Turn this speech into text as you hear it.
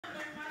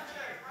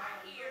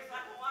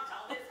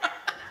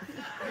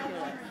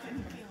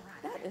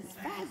is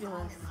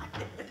fabulous.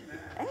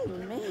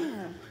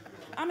 Amen.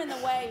 I'm in the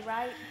way,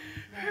 right?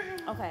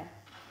 Okay.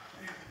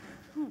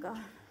 Oh, God.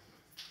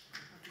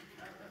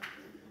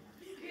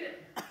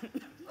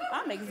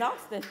 I'm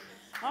exhausted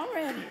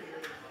already.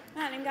 I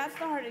haven't even got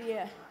started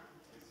yet.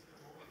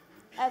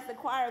 As the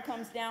choir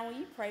comes down, will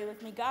you pray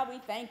with me? God, we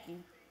thank you.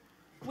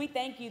 We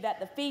thank you that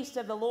the feast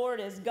of the Lord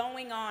is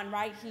going on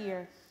right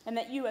here, and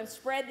that you have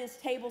spread this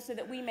table so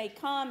that we may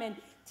come and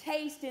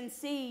taste and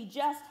see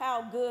just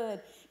how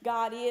good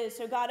God is.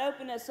 So God,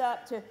 open us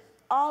up to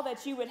all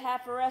that you would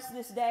have for us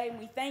this day, and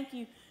we thank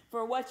you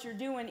for what you're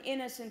doing in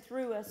us and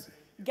through us.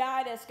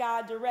 Guide us,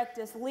 God, direct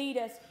us, lead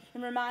us,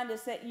 and remind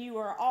us that you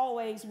are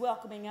always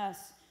welcoming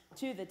us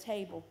to the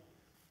table.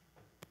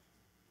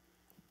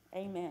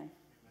 Amen.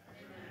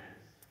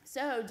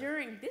 So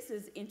this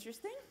is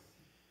interesting.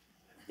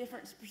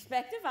 Different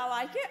perspective, I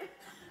like it.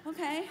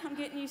 Okay, I'm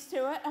getting used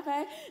to it,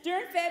 okay.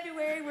 During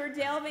February, we're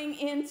delving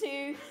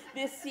into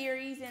this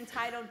series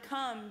entitled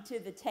Come to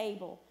the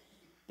Table.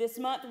 This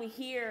month we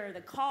hear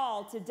the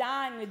call to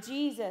dine with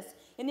Jesus,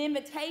 an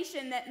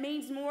invitation that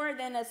means more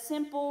than a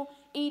simple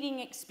eating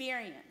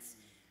experience.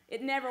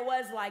 It never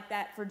was like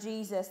that for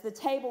Jesus. The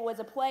table was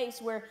a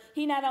place where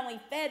he not only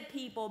fed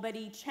people, but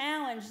he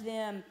challenged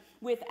them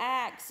with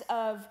acts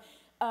of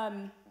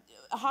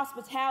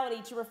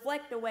hospitality to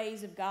reflect the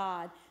ways of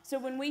God. So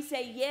when we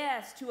say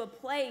yes to a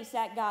place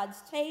at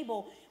God's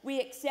table, we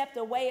accept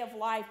a way of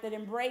life that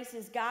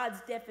embraces God's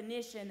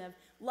definition of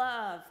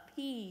love,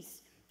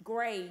 peace,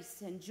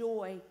 grace, and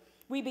joy.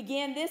 We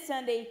begin this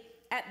Sunday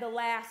at the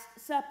Last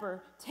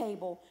Supper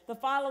table. The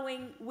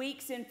following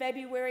weeks in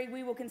February,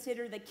 we will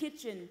consider the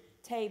kitchen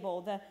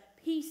table, the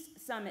Peace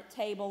Summit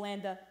table,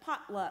 and the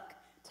potluck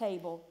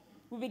table.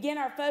 We begin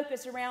our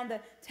focus around the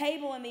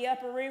table in the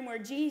upper room where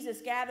Jesus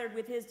gathered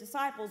with his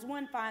disciples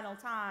one final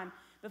time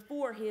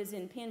before his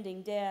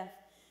impending death.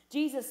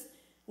 Jesus'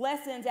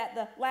 lessons at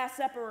the Last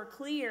Supper are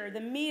clear. The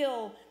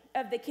meal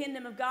of the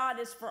kingdom of God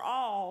is for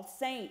all,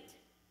 saint,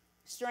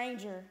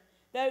 stranger,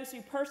 those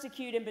who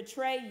persecute and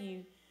betray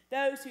you,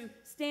 those who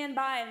stand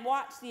by and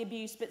watch the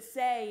abuse but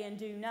say and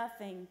do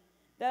nothing,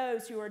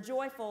 those who are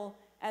joyful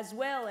as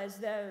well as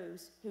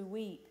those who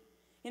weep.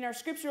 In our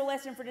scriptural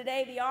lesson for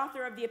today, the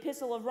author of the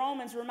Epistle of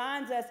Romans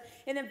reminds us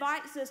and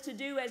invites us to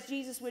do as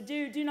Jesus would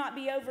do. Do not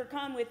be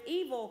overcome with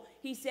evil,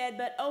 he said,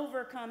 but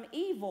overcome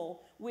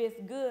evil with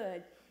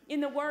good. In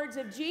the words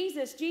of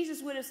Jesus,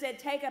 Jesus would have said,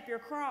 take up your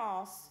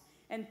cross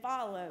and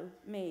follow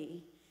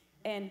me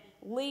and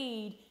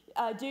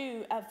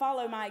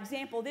follow my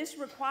example. This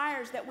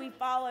requires that we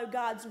follow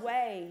God's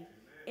way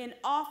in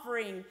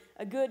offering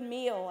a good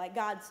meal at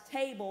God's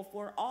table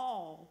for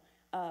all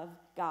of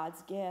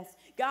God's guests.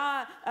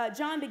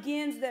 John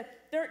begins the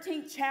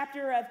 13th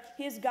chapter of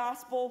his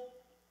gospel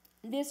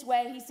this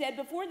way. He said,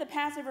 before the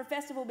Passover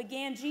festival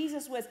began,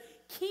 Jesus was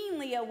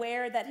keenly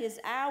aware that his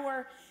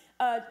hour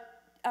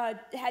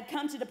had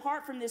come to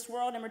depart from this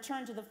world and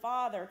return to the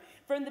Father.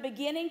 From the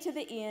beginning to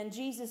the end,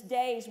 Jesus'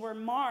 days were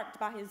marked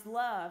by his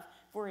love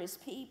for his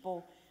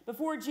people.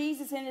 Before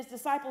Jesus and his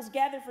disciples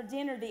gathered for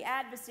dinner, the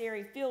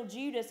adversary filled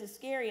Judas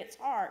Iscariot's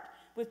heart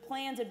with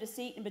plans of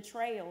deceit and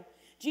betrayal.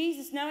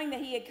 Jesus, knowing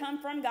that he had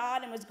come from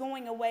God and was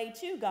going away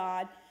to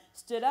God,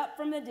 stood up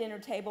from the dinner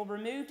table,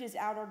 removed his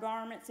outer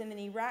garments, and then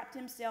he wrapped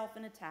himself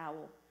in a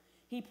towel.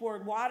 He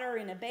poured water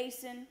in a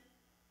basin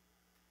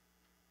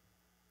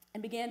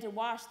and began to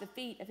wash the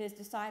feet of his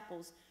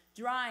disciples,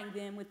 drying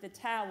them with the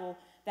towel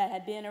that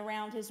had been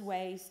around his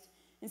waist.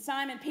 And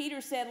Simon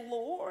Peter said,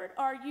 Lord,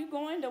 are you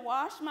going to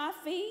wash my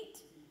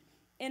feet?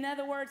 In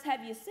other words,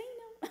 have you seen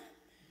them?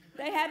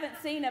 They haven't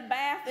seen a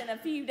bath in a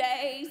few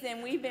days,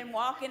 and we've been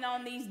walking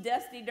on these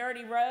dusty,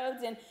 dirty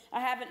roads, and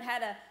I haven't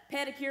had a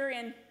pedicure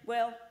in,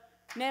 well,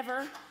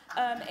 never.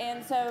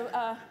 And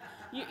so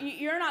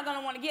you're not going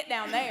to want to get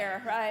down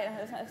there, right?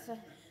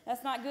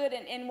 That's not good.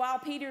 And while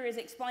Peter is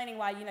explaining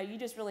why, you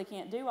just really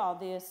can't do all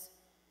this,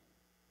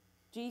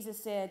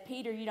 Jesus said,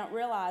 Peter, you don't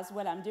realize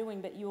what I'm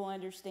doing, but you will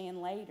understand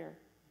later.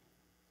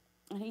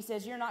 And he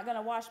says, you're not going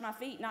to wash my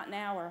feet, not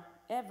now or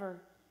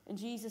ever. And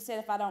Jesus said,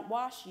 if I don't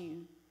wash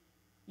you,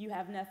 you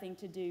have nothing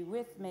to do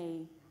with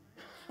me.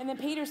 And then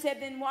Peter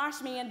said, then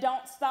wash me and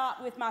don't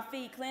stop with my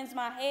feet. Cleanse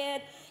my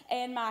head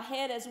and my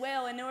head as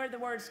well. In other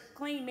words,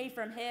 clean me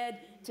from head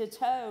to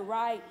toe,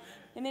 right?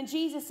 And then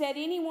Jesus said,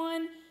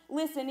 anyone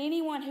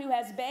who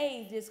has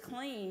bathed is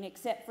clean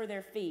except for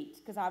their feet,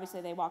 because obviously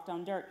they walked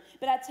on dirt.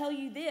 But I tell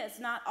you this,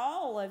 not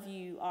all of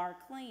you are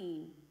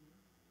clean.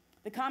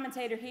 The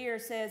commentator here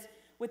says,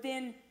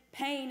 within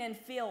pain and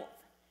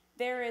filth,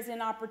 there is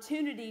an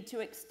opportunity to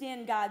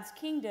extend God's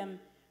kingdom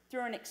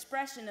through an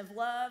expression of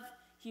love,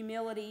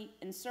 humility,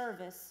 and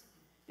service.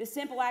 This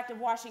simple act of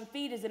washing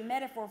feet is a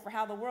metaphor for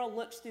how the world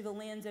looks through the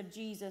lens of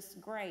Jesus'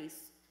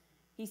 grace.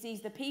 He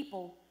sees the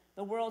people,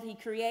 the world he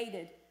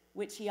created,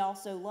 which he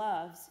also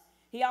loves.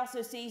 He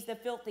also sees the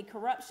filthy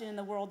corruption in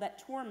the world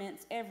that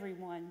torments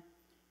everyone.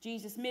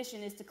 Jesus'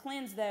 mission is to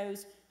cleanse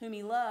those whom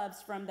he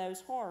loves from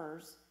those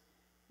horrors.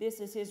 This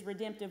is his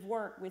redemptive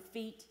work with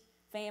feet,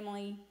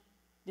 family,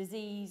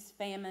 disease,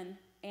 famine,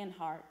 and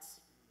hearts.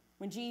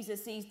 When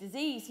Jesus sees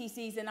disease, he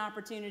sees an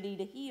opportunity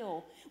to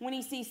heal. When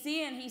he sees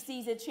sin, he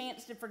sees a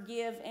chance to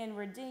forgive and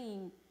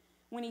redeem.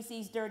 When he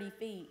sees dirty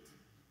feet,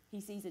 he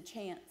sees a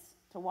chance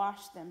to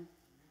wash them.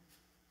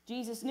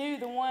 Jesus knew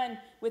the one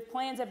with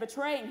plans of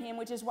betraying him,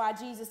 which is why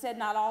Jesus said,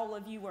 not all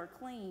of you are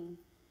clean.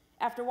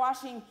 After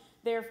washing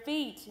their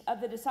feet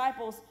of the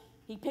disciples,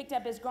 he picked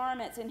up his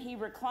garments and he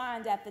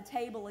reclined at the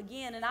table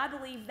again. And I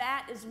believe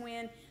that is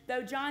when,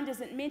 though John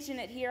doesn't mention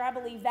it here, I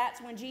believe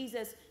that's when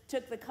Jesus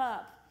took the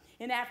cup.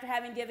 And after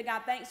having given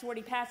God thanks for it,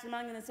 he passed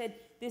among them and said,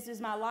 this is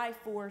my life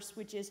force,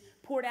 which is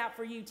poured out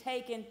for you.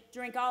 Take and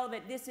drink all of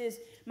it. This is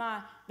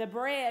the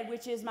bread,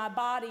 which is my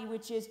body,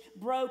 which is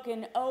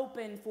broken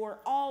open for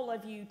all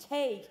of you.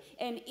 Take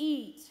and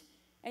eat.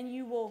 And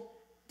you will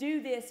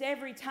do this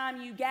every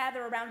time you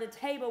gather around a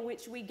table,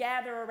 which we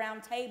gather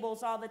around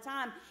tables all the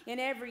time. And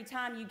every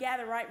time you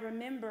gather, right,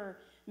 remember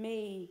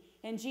me.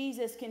 And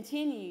Jesus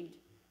continued.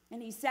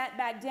 And he sat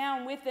back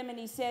down with them and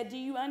he said, do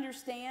you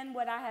understand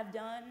what I have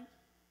done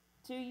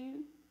to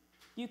you?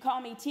 You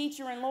call me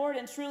teacher and Lord,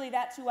 and truly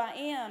that's who I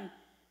am.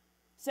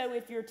 So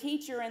if your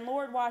teacher and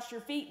Lord wash your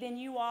feet, then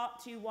you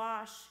ought to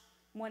wash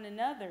one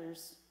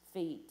another's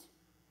feet.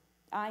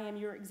 I am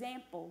your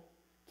example.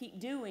 Keep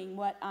doing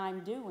what I'm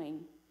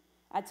doing.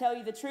 I tell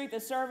you the truth, a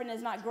servant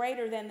is not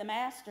greater than the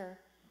master.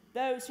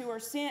 Those who are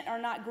sent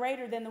are not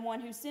greater than the one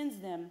who sends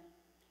them.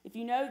 If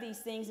you know these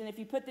things and if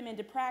you put them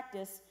into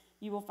practice,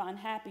 you will find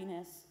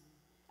happiness.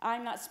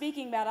 I'm not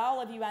speaking about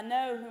all of you. I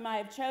know whom I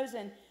have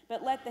chosen,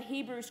 but let the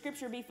Hebrew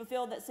scripture be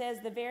fulfilled that says,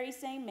 the very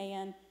same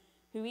man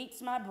who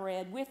eats my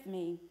bread with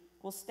me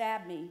will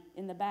stab me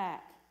in the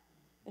back.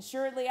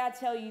 Assuredly, I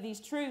tell you these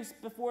truths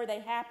before they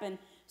happen,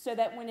 so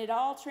that when it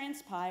all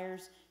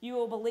transpires, you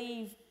will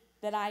believe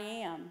that I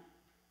am.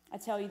 I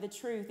tell you the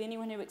truth.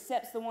 Anyone who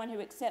accepts the one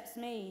who accepts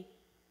me,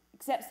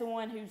 accepts the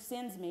one who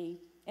sends me.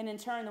 And in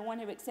turn, the one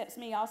who accepts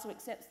me also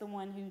accepts the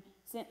one who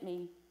sent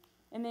me.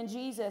 And then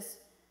Jesus,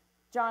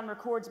 John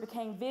records,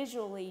 became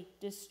visually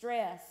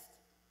distressed.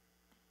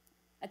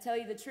 I tell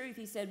you the truth,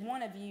 he said,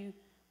 one of you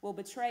will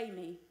betray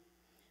me.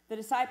 The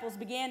disciples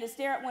began to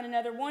stare at one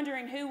another,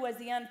 wondering who was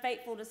the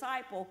unfaithful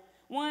disciple.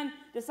 One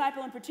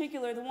disciple in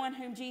particular, the one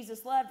whom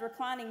Jesus loved,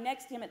 reclining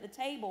next to him at the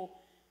table.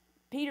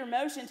 Peter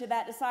motioned to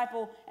that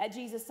disciple at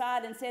Jesus'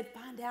 side and said,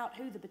 find out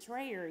who the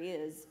betrayer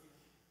is.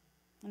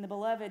 And the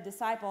beloved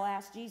disciple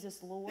asked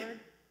Jesus, Lord,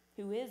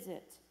 who is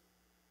it?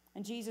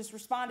 And Jesus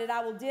responded,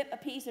 I will dip a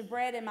piece of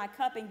bread in my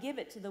cup and give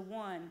it to the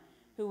one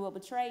who will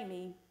betray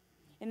me.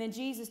 And then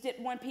Jesus dipped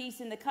one piece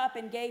in the cup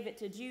and gave it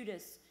to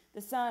Judas,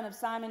 the son of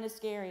Simon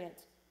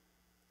Iscariot.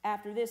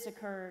 After this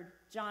occurred,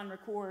 John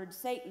records,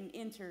 Satan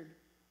entered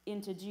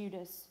into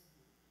Judas.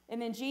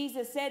 And then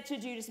Jesus said to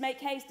Judas,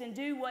 make haste and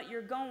do what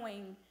you're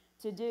going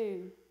to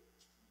do.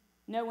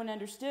 No one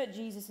understood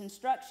Jesus'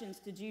 instructions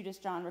to Judas,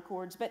 John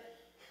records, but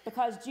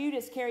because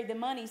Judas carried the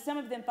money, some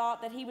of them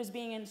thought that he was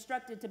being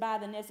instructed to buy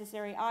the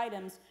necessary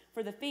items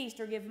for the feast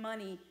or give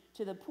money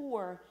to the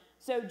poor.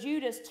 So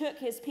Judas took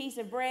his piece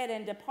of bread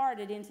and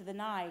departed into the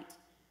night.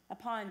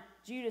 Upon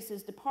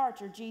Judas's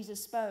departure,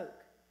 Jesus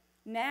spoke,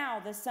 now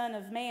the Son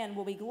of Man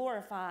will be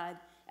glorified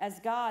as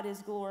God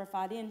is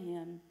glorified in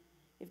him.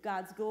 If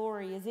God's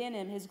glory is in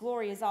him, his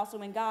glory is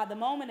also in God. The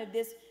moment of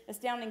this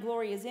astounding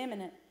glory is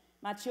imminent.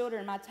 My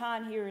children, my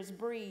time here is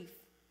brief.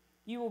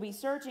 You will be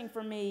searching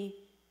for me,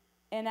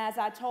 and as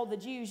I told the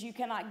Jews, you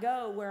cannot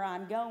go where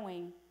I'm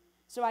going.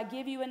 So I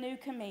give you a new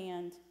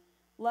command.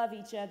 Love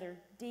each other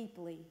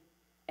deeply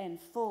and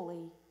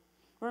fully.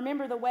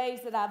 Remember the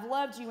ways that I've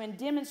loved you and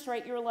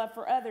demonstrate your love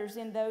for others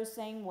in those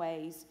same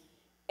ways.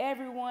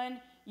 Everyone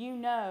will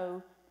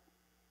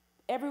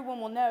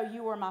know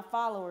you are my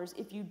followers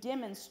if you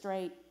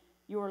demonstrate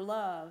your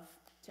love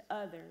to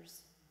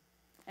others.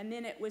 And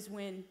then it was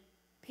when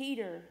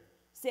Peter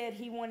said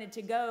he wanted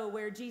to go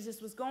where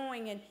Jesus was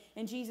going,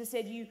 and Jesus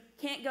said, you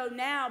can't go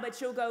now, but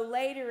you'll go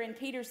later. And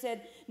Peter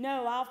said,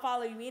 no, I'll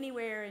follow you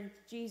anywhere. And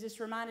Jesus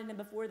reminded him,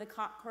 before the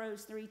cock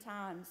crows 3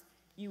 times,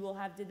 you will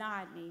have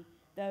denied me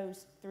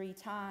those 3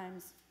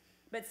 times.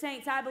 But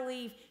saints, I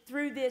believe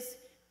through this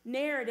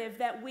narrative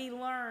that we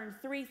learn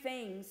 3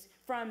 things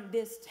from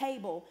this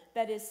table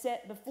that is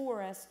set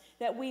before us,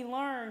 that we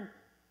learn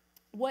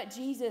what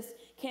Jesus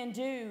can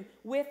do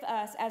with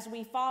us as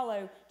we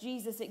follow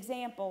Jesus'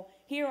 example.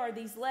 Here are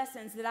these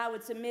lessons that I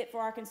would submit for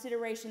our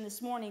consideration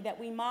this morning, that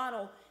we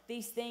model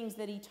these things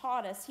that he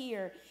taught us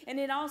here. And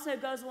it also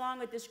goes along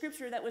with the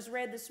scripture that was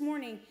read this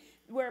morning,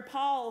 where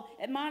Paul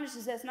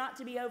admonishes us not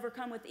to be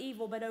overcome with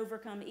evil, but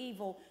overcome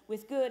evil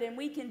with good. And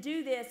we can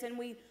do this, and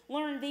we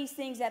learn these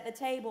things at the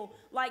table.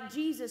 Like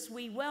Jesus,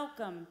 we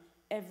welcome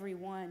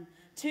everyone.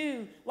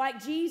 2,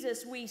 like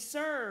Jesus, we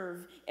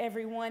serve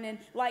everyone. And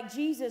like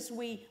Jesus,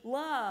 we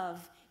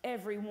love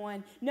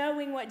everyone.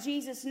 Knowing what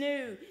Jesus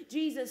knew,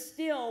 Jesus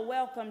still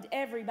welcomed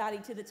everybody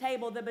to the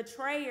table. The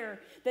betrayer,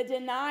 the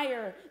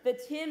denier, the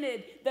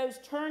timid, those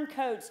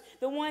turncoats,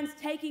 the ones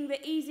taking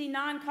the easy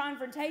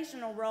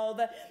non-confrontational role,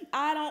 the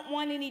I don't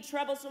want any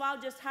trouble, so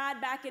I'll just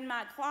hide back in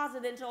my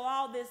closet until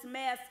all this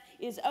mess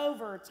is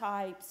over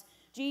types.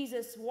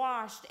 Jesus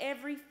washed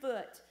every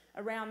foot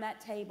around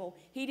that table.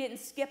 He didn't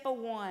skip a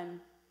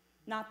one,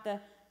 not the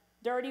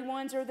dirty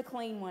ones or the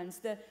clean ones,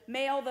 the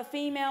male, the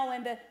female,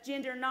 and the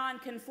gender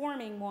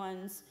non-conforming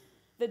ones,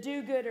 the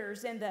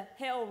do-gooders and the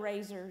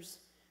hell-raisers,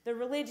 the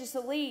religious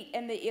elite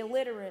and the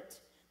illiterate,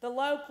 the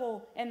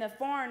local and the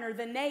foreigner,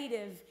 the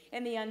native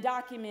and the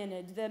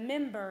undocumented, the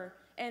member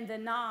and the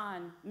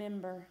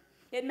non-member.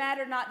 It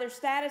mattered not their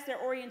status, their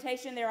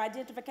orientation, their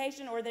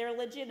identification, or their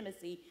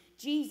legitimacy.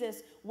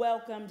 Jesus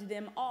welcomed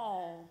them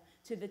all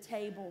to the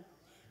table.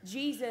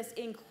 Jesus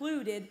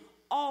included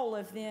all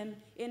of them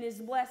in his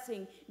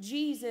blessing.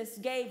 Jesus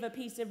gave a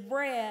piece of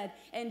bread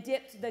and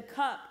dipped the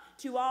cup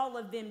to all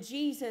of them.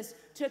 Jesus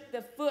took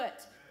the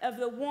foot of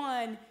the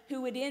one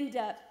who would end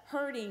up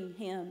hurting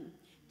him.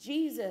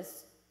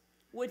 Jesus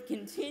would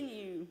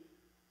continue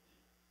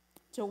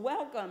to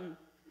welcome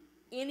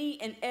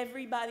any and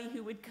everybody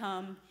who would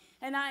come.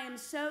 And I am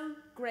so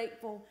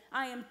grateful.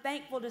 I am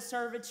thankful to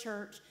serve a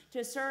church,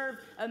 to serve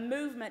a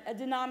movement, a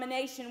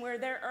denomination where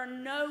there are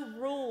no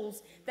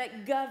rules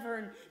that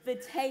govern the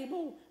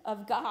table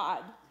of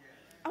God.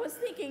 I was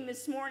thinking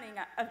this morning,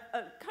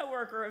 a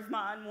coworker of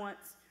mine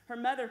once, her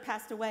mother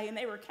passed away, and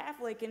they were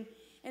Catholic,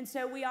 and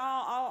so we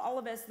all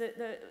of us,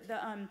 the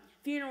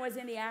funeral was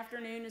in the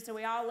afternoon, and so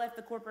we all left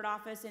the corporate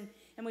office,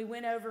 and we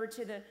went over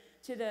to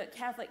the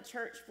Catholic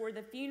church for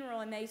the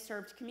funeral, and they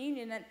served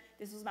communion. And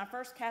this was my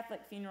first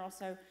Catholic funeral,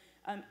 so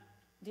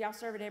do y'all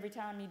serve it every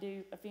time you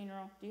do a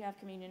funeral? Do you have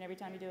communion every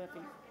time you do a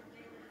funeral?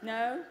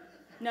 No?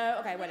 No?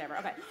 Okay, whatever.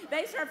 Okay.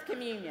 They served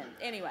communion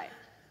anyway.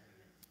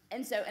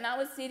 And I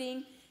was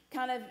sitting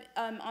kind of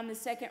on the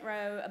second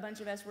row. A bunch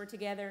of us were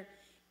together,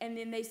 and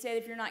then they said,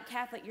 if you're not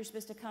Catholic, you're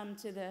supposed to come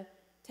to the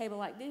table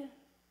like this.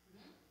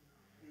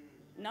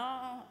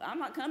 No, I'm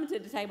not coming to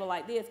the table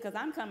like this, because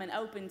I'm coming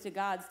open to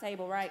God's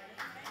table, right?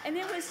 And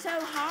it was so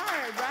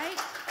hard, right?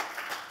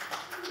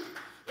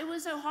 It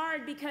was so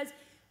hard because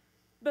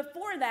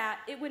before that,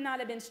 it would not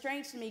have been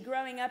strange to me.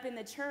 Growing up in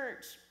the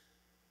church,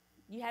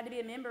 you had to be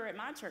a member at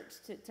my church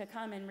to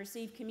come and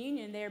receive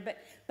communion there.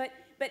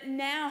 But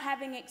now,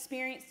 having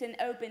experienced an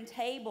open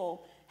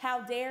table, how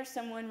dare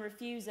someone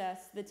refuse us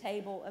the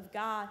table of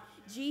God?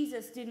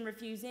 Jesus didn't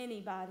refuse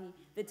anybody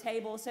the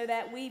table, so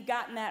that we've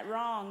gotten that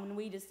wrong when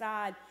we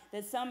decide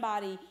that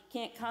somebody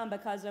can't come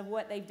because of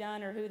what they've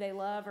done or who they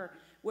love or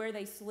where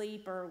they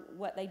sleep or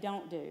what they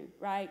don't do,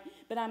 right?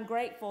 But I'm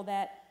grateful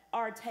that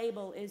our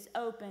table is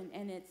open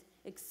and it's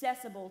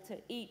accessible to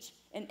each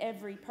and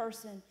every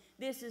person.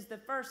 This is the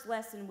first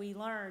lesson we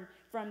learn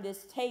from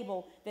this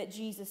table that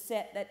Jesus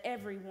set, that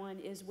everyone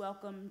is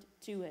welcomed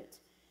to it.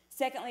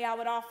 Secondly, I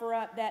would offer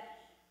up that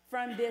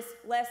from this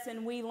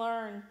lesson we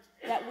learn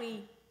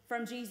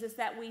from Jesus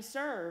that we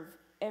serve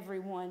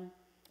everyone,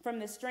 from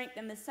the strength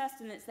and the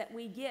sustenance that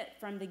we get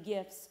from the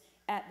gifts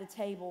at the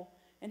table.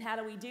 And how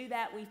do we do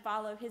that? We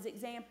follow his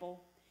example.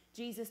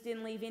 Jesus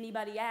didn't leave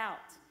anybody out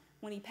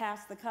when he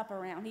passed the cup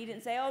around. He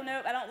didn't say, oh,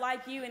 no, I don't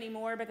like you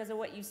anymore because of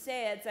what you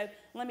said, so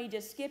let me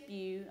just skip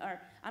you,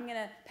 or I'm going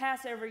to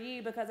pass over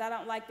you because I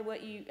don't like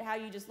how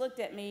you just looked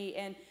at me,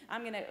 and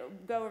I'm going to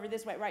go over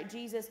this way, right?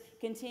 Jesus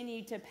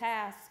continued to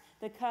pass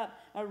the cup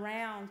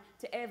around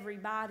to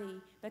everybody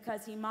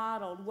because he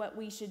modeled what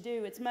we should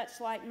do. It's much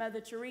like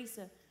Mother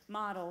Teresa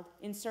modeled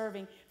in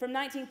serving. From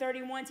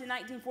 1931 to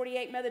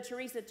 1948, Mother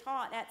Teresa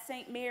taught at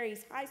St.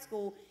 Mary's High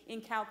School in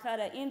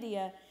Calcutta,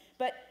 India.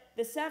 But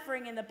the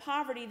suffering and the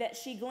poverty that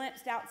she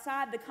glimpsed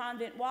outside the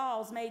convent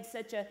walls made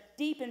such a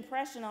deep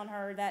impression on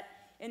her that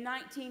in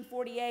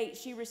 1948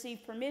 she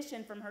received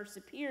permission from her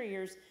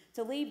superiors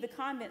to leave the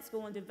convent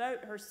school and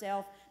devote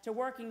herself to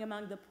working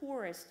among the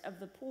poorest of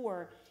the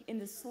poor in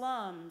the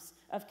slums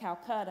of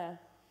Calcutta.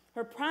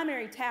 Her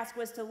primary task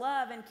was to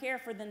love and care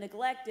for the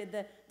neglected,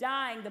 the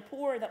dying, the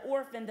poor, the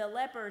orphan, the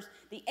lepers,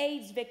 the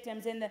AIDS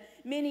victims, and the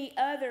many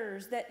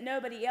others that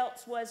nobody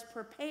else was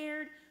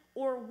prepared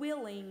or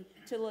willing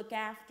to look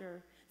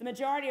after. The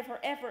majority of her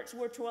efforts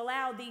were to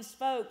allow these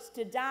folks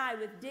to die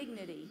with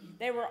dignity.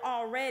 They were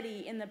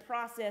already in the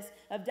process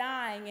of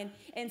dying,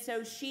 and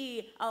so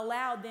she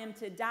allowed them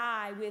to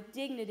die with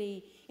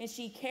dignity, and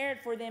she cared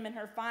for them in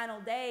her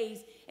final days,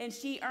 and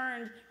she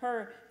earned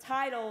her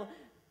title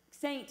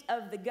Saint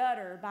of the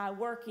Gutter by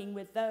working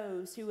with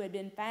those who had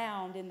been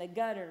found in the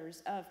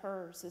gutters of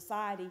her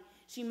society.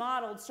 She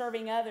modeled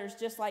serving others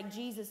just like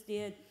Jesus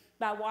did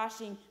by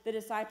washing the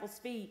disciples'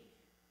 feet,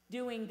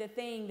 doing the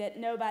thing that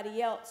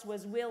nobody else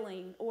was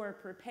willing or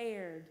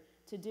prepared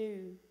to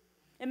do.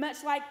 And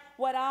much like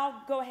what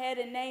I'll go ahead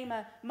and name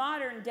a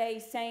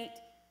modern-day saint,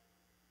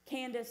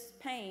 Candace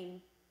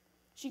Payne,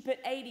 she put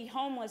 80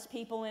 homeless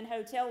people in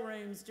hotel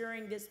rooms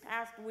during this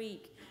past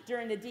week,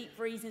 during the deep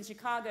freeze in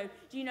Chicago.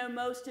 Do you know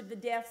most of the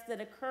deaths that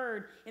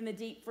occurred in the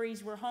deep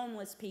freeze were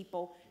homeless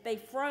people? They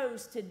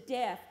froze to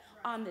death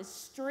on the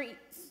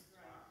streets.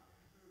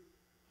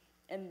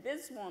 And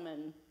this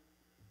woman,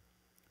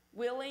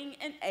 willing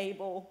and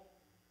able,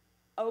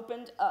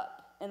 opened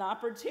up an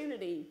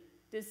opportunity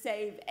to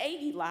save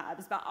 80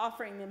 lives by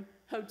offering them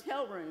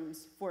hotel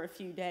rooms for a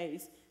few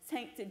days.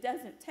 Saints, it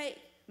doesn't take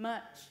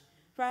much,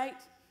 right?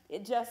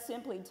 It just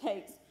simply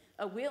takes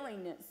a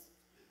willingness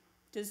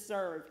to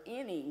serve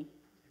any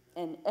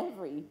and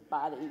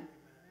everybody.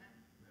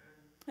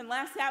 And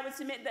lastly, I would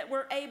submit that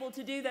we're able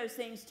to do those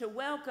things, to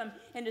welcome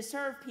and to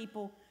serve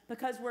people,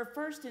 because we're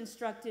first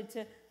instructed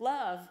to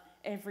love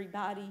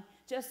everybody,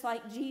 just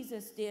like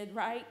Jesus did,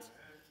 right?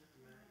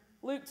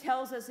 Luke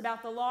tells us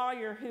about the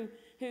lawyer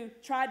who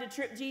tried to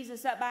trip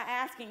Jesus up by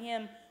asking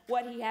him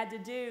what he had to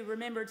do,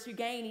 remember, to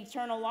gain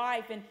eternal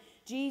life. And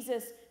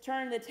Jesus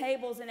turned the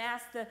tables and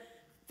asked the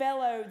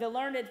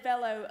learned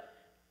fellow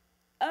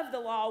of the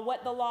law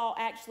what the law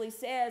actually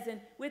says.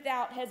 And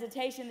without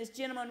hesitation, this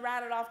gentleman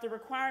rattled off the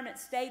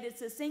requirements stated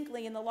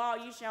succinctly in the law: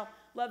 you shall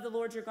love the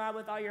Lord your God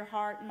with all your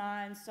heart,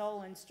 mind,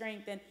 soul, and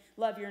strength, and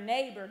love your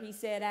neighbor, he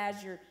said,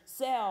 as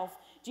yourself.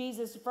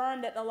 Jesus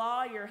affirmed that the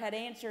lawyer had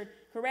answered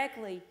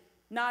correctly,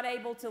 not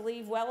able to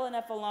leave well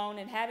enough alone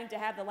and having to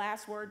have the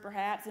last word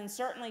perhaps, and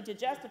certainly to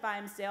justify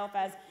himself,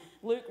 as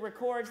Luke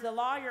records. The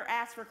lawyer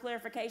asked for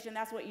clarification.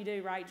 That's what you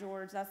do, right,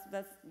 George? I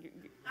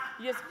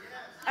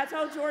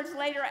told George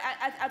later,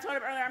 I told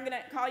him earlier, I'm going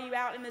to call you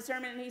out in the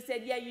sermon, and he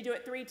said, yeah, you do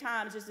it 3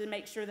 times just to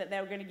make sure that they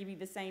were going to give you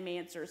the same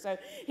answer. So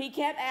he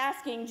kept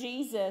asking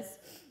Jesus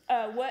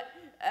what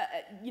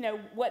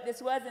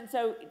this was, and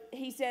so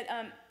he said,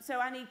 so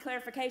I need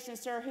clarification,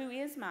 sir, who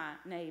is my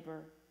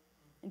neighbor?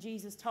 And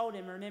Jesus told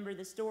him, remember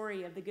the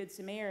story of the Good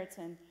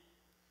Samaritan.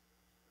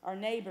 Our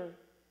neighbor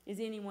is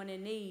anyone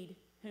in need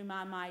whom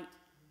I might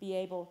be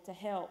able to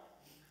help.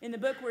 In the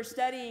book we're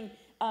studying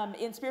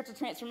in Spiritual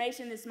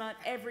Transformation this month,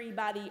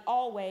 Everybody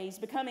Always,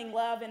 Becoming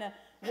Love in a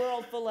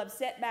World Full of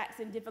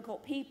Setbacks and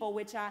Difficult People,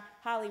 which I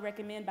highly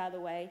recommend, by the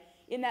way.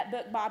 In that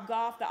book, Bob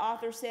Goff, the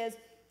author, says,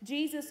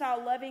 Jesus saw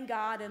loving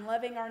God and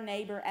loving our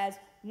neighbor as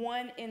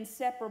one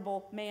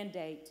inseparable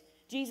mandate.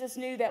 Jesus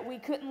knew that we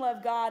couldn't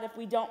love God if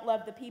we don't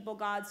love the people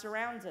God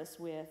surrounds us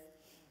with.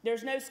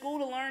 There's no school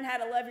to learn how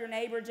to love your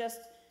neighbor, just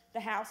the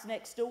house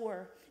next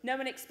door. No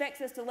one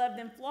expects us to love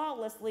them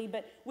flawlessly,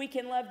 but we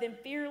can love them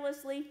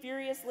fearlessly,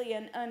 furiously,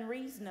 and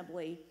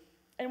unreasonably.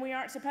 And we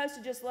aren't supposed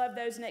to just love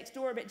those next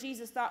door, but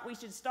Jesus thought we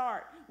should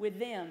start with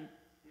them.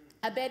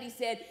 I bet he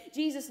said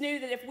Jesus knew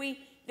that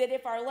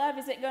if our love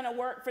isn't going to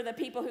work for the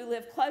people who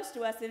live close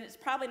to us, then it's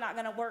probably not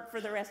going to work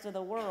for the rest of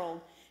the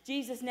world.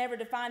 Jesus never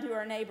defined who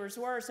our neighbors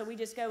were, so we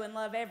just go and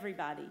love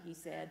everybody, he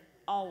said,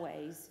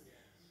 always.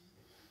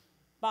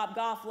 Bob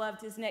Goff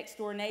loved his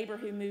next-door neighbor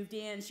who moved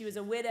in. She was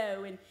a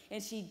widow,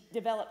 and she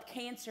developed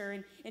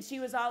cancer, and she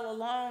was all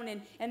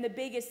alone, and the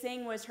biggest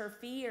thing was her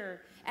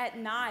fear at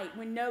night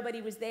when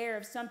nobody was there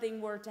if something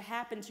were to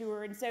happen to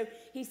her. And so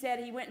he said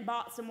he went and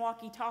bought some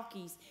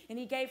walkie-talkies, and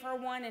he gave her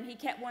one, and he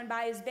kept one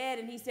by his bed,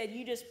 and he said,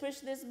 you just push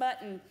this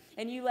button,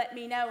 and you let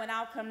me know, and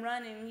I'll come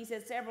running. And he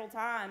said several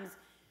times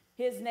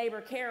his neighbor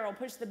Carol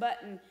pushed the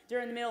button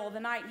during the middle of the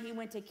night, and he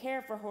went to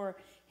care for her.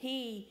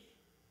 He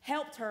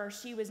helped her.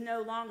 She was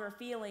no longer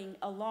feeling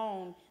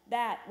alone.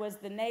 That was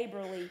the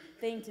neighborly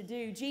thing to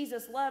do.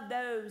 Jesus loved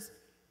those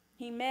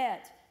he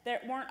met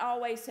that weren't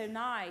always so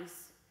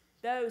nice,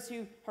 those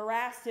who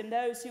harassed him,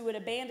 those who would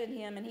abandon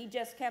him, and he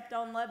just kept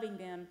on loving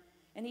them,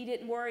 and he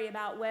didn't worry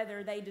about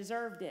whether they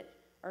deserved it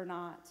or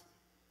not.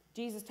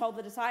 Jesus told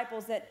the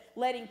disciples that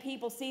letting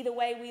people see the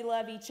way we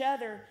love each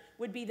other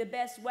would be the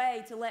best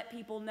way to let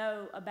people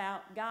know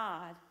about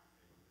God.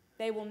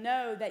 They will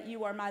know that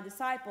you are my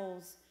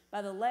disciples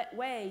by the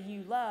way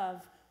you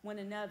love one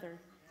another.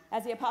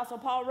 As the Apostle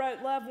Paul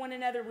wrote, love one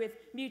another with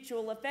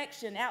mutual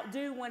affection,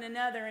 outdo one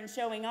another in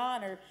showing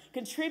honor,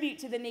 contribute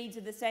to the needs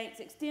of the saints,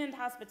 extend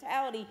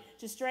hospitality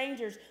to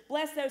strangers,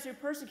 bless those who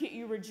persecute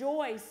you,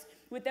 rejoice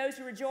with those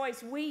who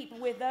rejoice, weep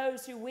with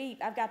those who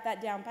weep. I've got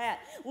that down pat.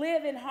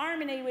 Live in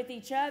harmony with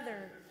each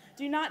other.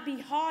 Do not be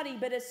haughty,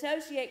 but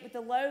associate with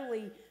the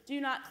lowly. Do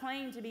not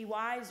claim to be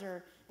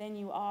wiser than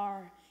you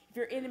are. If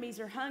your enemies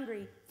are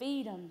hungry,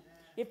 feed them.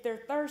 If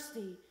they're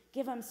thirsty,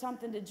 give them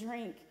something to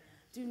drink.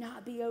 Do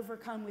not be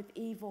overcome with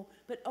evil,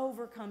 but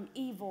overcome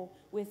evil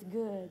with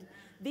good.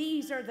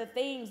 These are the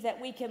things that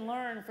we can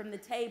learn from the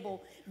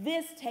table.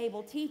 This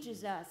table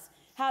teaches us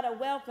how to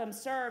welcome,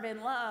 serve,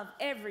 and love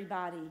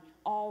everybody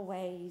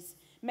always.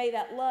 May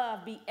that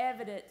love be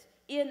evident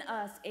in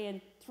us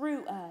and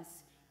through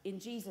us. In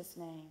Jesus'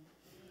 name,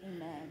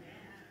 amen.